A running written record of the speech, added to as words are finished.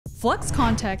Flux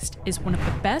Kontext is one of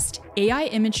the best AI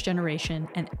image generation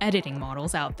and editing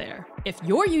models out there. If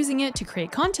you're using it to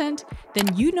create content,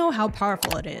 then you know how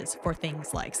powerful it is for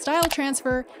things like style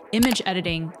transfer, image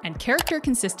editing, and character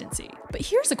consistency. But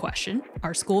here's a question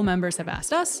our school members have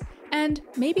asked us, and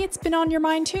maybe it's been on your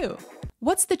mind too.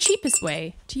 What's the cheapest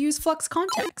way to use Flux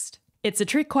Kontext? It's a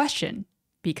trick question,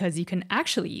 because you can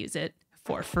actually use it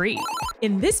for free.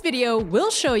 In this video, we'll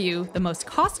show you the most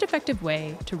cost-effective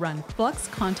way to run Flux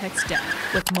Kontext Dev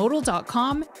with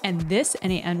Modal.com and this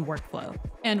n8n workflow.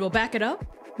 And we'll back it up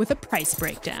with a price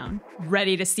breakdown.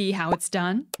 Ready to see how it's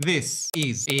done? This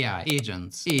is AI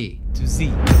Agents A to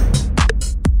Z.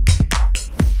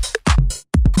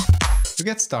 To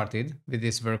get started with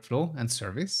this workflow and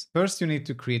service, first you need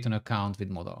to create an account with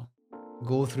Modal.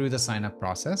 Go through the sign-up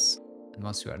process, and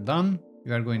once you are done,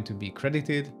 you are going to be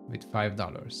credited with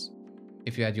 $5.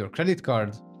 If you add your credit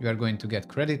card, you are going to get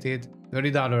credited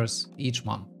 $30 each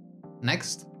month.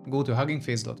 Next, go to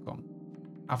huggingface.com.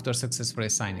 After successfully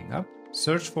signing up,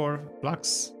 search for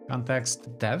Flux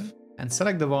Kontext Dev and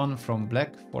select the one from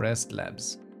Black Forest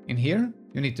Labs. In here,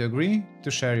 you need to agree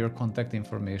to share your contact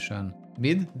information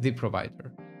with the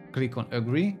provider. Click on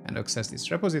Agree and access this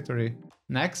repository.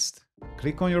 Next,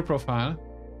 click on your profile,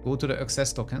 go to the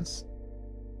Access Tokens,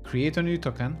 create a new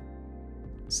token,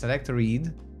 select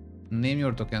Read, name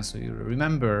your token so you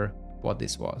remember what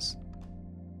this was.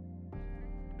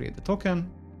 Create the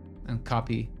token and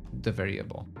copy the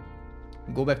variable.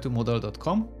 Go back to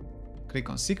modal.com, click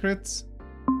on Secrets,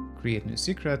 create new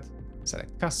secret,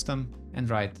 select Custom, and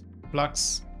write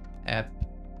Flux App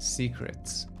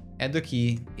Secrets. Add the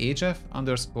key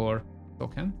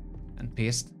hf_token and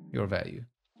paste your value.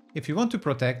 If you want to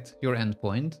protect your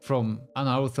endpoint from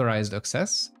unauthorized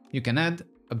access, you can add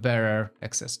a bearer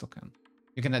access token.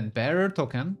 You can add bearer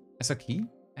token as a key,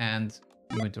 and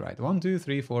you're going to write 1, 2,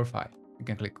 3, 4, 5. You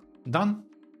can click Done.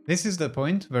 This is the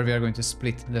point where we are going to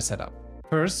split the setup.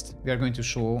 First, we are going to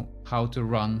show how to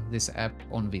run this app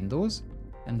on Windows,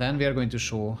 and then we are going to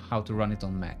show how to run it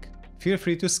on Mac. Feel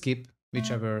free to skip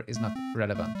whichever is not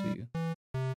relevant to you.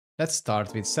 Let's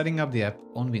start with setting up the app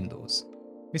on Windows.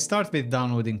 We start with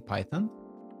downloading Python,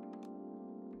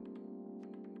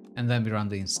 and then we run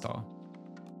the install.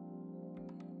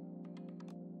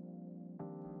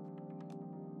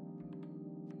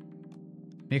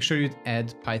 Make sure you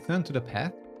add Python to the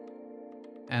path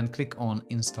and click on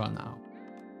Install Now.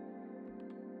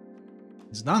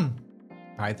 It's done.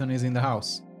 Python is in the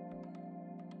house.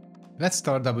 Let's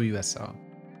start WSL.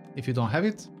 If you don't have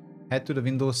it, head to the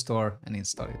Windows Store and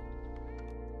install it.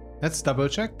 Let's double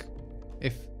check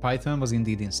if Python was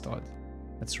indeed installed.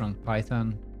 Let's run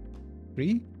Python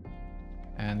 3,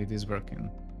 and it is working.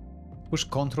 Push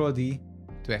Ctrl D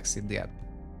to exit the app.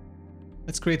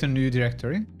 Let's create a new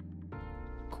directory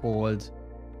called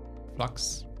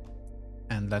Flux,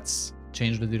 and let's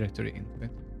change the directory into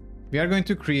it. We are going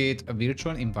to create a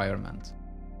virtual environment.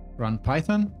 Run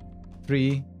Python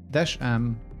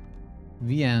 3-m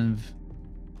venv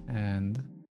and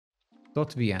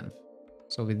 .venv.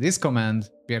 So with this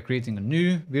command, we are creating a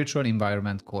new virtual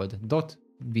environment called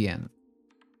 .venv.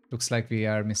 Looks like we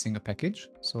are missing a package,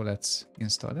 so let's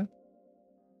install it.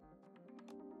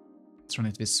 Let's run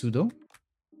it with sudo.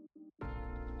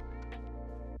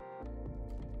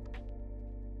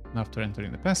 And after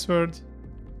entering the password,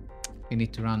 we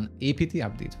need to run apt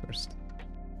update first.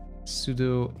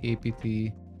 Sudo apt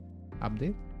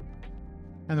update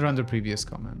and run the previous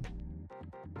command.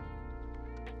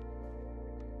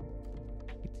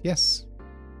 Hit yes.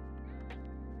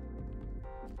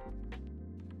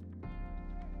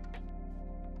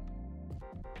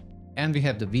 And we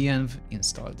have the venv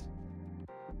installed.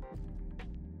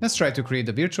 Let's try to create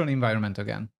the virtual environment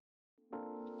again.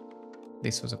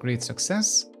 This was a great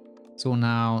success. So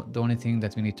now the only thing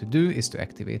that we need to do is to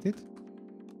activate it.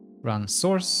 Run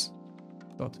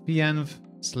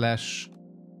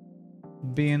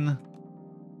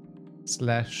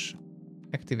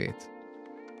source.venv/bin/activate.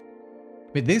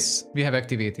 With this, we have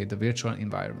activated the virtual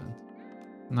environment.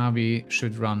 Now we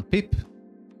should run pip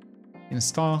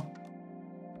install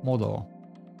Modal.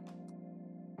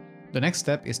 The next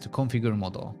step is to configure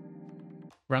Modal.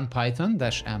 Run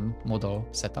Python-m Modal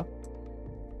setup.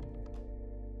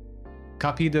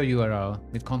 Copy the URL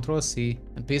with Ctrl-C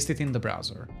and paste it in the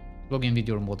browser. Log in with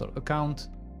your Modal account,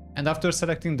 and after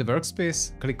selecting the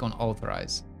workspace, click on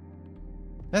Authorize.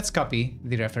 Let's copy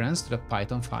the reference to the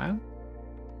Python file.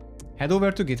 Head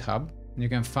over to GitHub, and you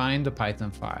can find the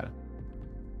Python file.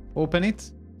 Open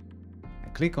it,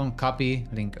 and click on Copy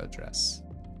Link Address.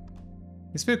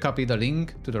 This will copy the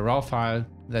link to the raw file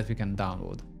that we can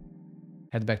download.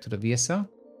 Head back to the VSL,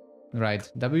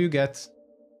 write wget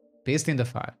paste in the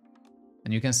file,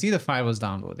 and you can see the file was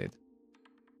downloaded.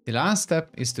 The last step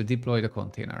is to deploy the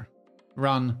container.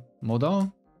 Run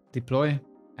Modal, deploy,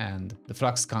 and the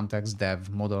Flux Kontext Dev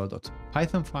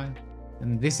modal.python file.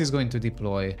 And this is going to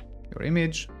deploy your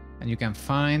image, and you can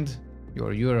find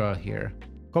your URL here.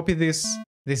 Copy this.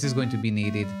 This is going to be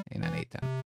needed in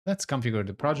n8n. Let's configure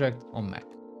the project on Mac.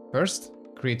 First,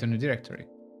 create a new directory.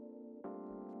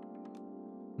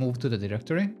 Move to the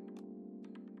directory,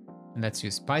 and let's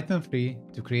use Python 3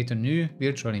 to create a new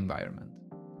virtual environment.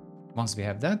 Once we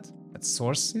have that, let's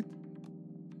source it.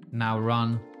 Now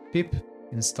run pip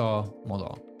install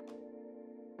Modal.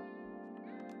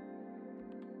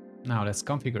 Now let's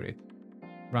configure it.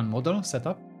 Run Modal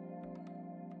setup.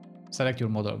 Select your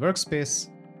Modal workspace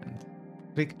and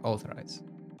click authorize.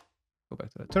 Go back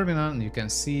to the terminal and you can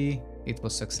see it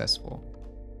was successful.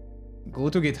 Go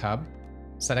to GitHub,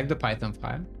 select the Python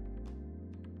file,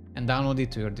 and download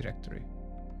it to your directory.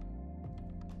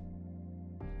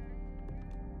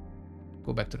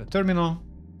 Go back to the terminal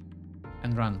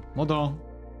and run Modal,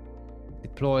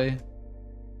 deploy,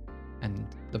 and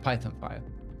the Python file.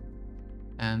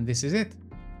 And this is it.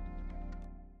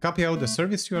 Copy out the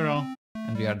service URL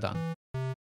and we are done.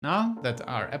 Now that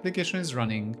our application is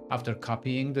running, after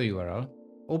copying the URL,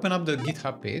 open up the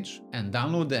GitHub page and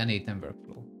download the n8n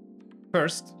workflow.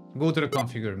 First, go to the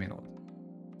configure me node.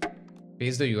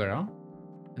 Paste the URL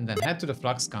and then head to the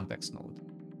Flux Kontext node.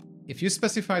 If you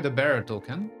specify the bearer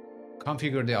token,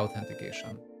 configure the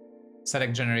authentication.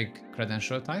 Select generic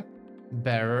credential type,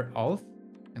 bearer auth,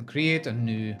 and create a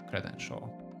new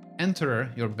credential.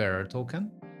 Enter your bearer token,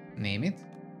 name it,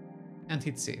 and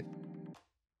hit save.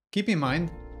 Keep in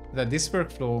mind that this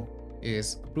workflow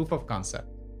is a proof of concept.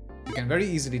 You can very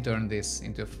easily turn this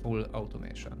into a full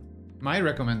automation. My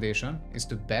recommendation is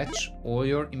to batch all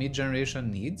your image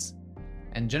generation needs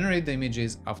and generate the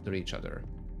images after each other.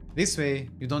 This way,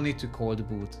 you don't need to cold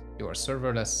boot your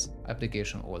serverless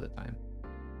application all the time.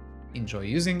 Enjoy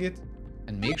using it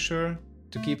and make sure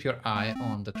to keep your eye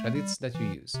on the credits that you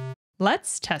use.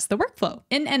 Let's test the workflow.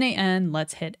 In n8n,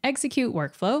 let's hit execute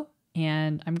workflow.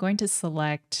 And I'm going to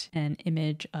select an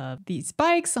image of these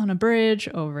bikes on a bridge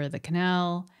over the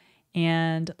canal.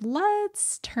 And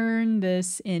let's turn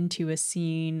this into a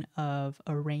scene of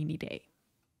a rainy day.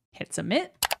 Hit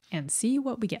submit and see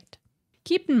what we get.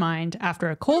 Keep in mind, after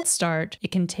a cold start,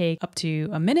 it can take up to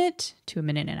a minute to a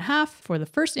minute and a half for the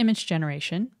first image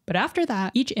generation. But after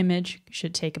that, each image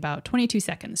should take about 22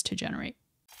 seconds to generate.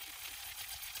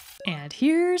 And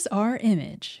here's our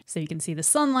image. So you can see the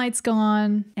sunlight's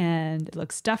gone and it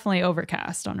looks definitely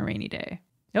overcast on a rainy day.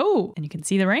 Oh, and you can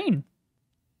see the rain.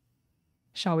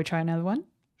 Shall we try another one?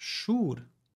 Sure.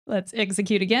 Let's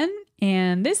execute again.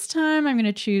 And this time I'm going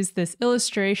to choose this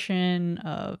illustration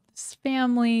of this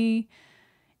family.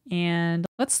 And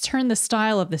let's turn the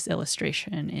style of this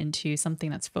illustration into something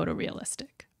that's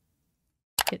photorealistic.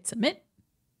 Hit submit.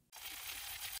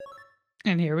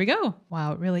 And here we go.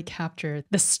 Wow, it really captured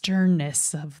the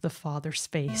sternness of the father's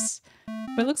face.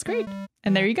 But it looks great.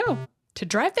 And there you go. To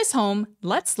drive this home,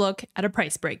 let's look at a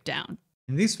price breakdown.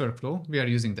 In this workflow, we are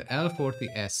using the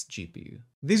L40S GPU.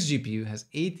 This GPU has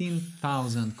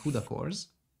 18,000 CUDA cores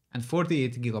and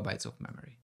 48 gigabytes of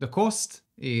memory. The cost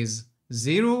is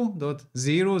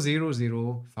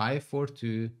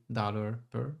 $0.000542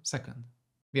 per second.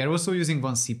 We are also using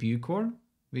one CPU core,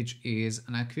 which is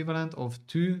an equivalent of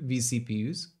 2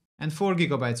 vCPUs, and 4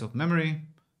 gigabytes of memory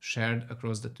shared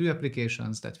across the two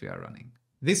applications that we are running.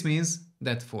 This means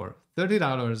that for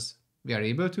 $30, we are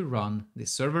able to run the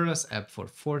serverless app for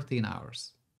 14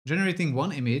 hours. Generating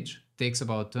one image takes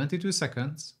about 22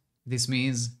 seconds. This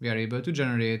means we are able to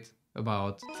generate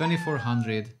about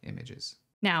 2,400 images.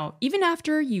 Now, even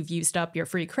after you've used up your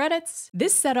free credits,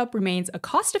 this setup remains a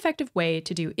cost-effective way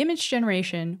to do image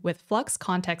generation with Flux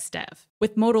Kontext Dev.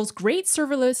 With Modal's great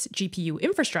serverless GPU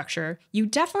infrastructure, you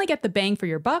definitely get the bang for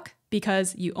your buck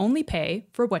because you only pay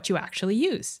for what you actually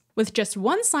use. With just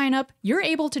one signup, you're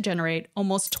able to generate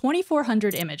almost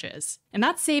 2,400 images, and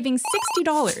that's saving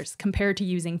 $60 compared to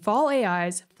using Fall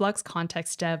AI's Flux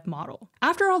Kontext Dev model.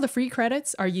 After all the free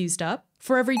credits are used up,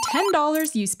 for every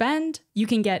 $10 you spend, you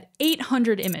can get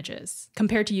 800 images.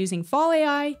 Compared to using Fall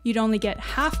AI, you'd only get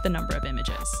half the number of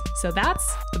images. So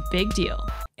that's a big deal.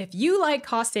 If you like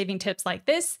cost-saving tips like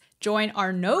this, join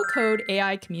our no-code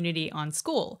AI community on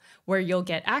School, where you'll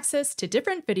get access to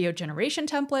different video generation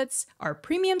templates, our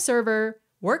premium server,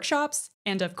 workshops,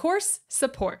 and of course,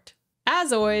 support.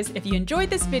 As always, if you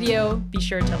enjoyed this video, be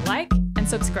sure to like and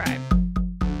subscribe.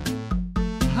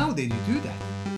 How did you do that?